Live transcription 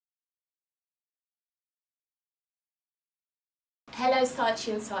Hello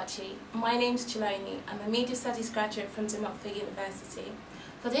Saatchi and Saatchi, my name's Jelony. I'm a Media Studies graduate from University.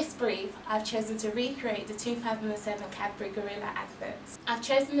 For this brief, I've chosen to recreate the 2007 Cadbury Gorilla advert. I've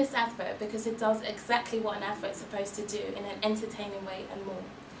chosen this advert because it does exactly what an advert's supposed to do in an entertaining way and more.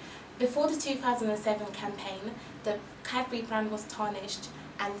 Before the 2007 campaign, the Cadbury brand was tarnished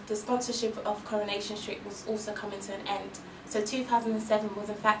and the sponsorship of Coronation Street was also coming to an end. So 2007 was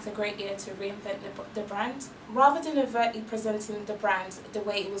in fact a great year to reinvent the brand. Rather than overtly presenting the brand the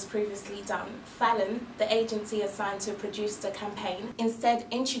way it was previously done, Fallon, the agency assigned to produce the campaign, instead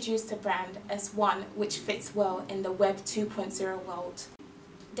introduced the brand as one which fits well in the Web 2.0 world.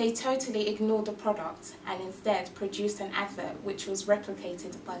 They totally ignored the product and instead produced an advert which was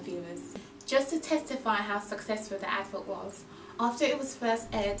replicated by viewers. Just to testify how successful the advert was, after it was first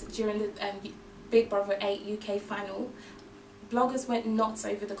aired during the Big Brother 8 UK final, bloggers went nuts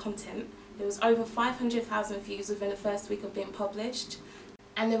over the content. There was over 500,000 views within the first week of being published,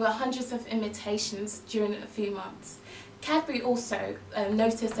 and there were hundreds of imitations during a few months. Cadbury also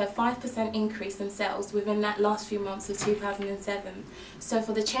noticed a 5% increase in sales within that last few months of 2007. So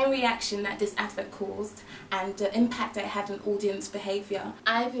for the chain reaction that this advert caused and the impact that it had on audience behaviour,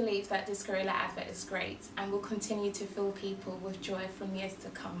 I believe that this Gorilla advert is great and will continue to fill people with joy from years to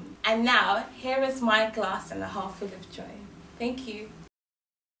come. And now, here is my glass and a half full of joy. Thank you.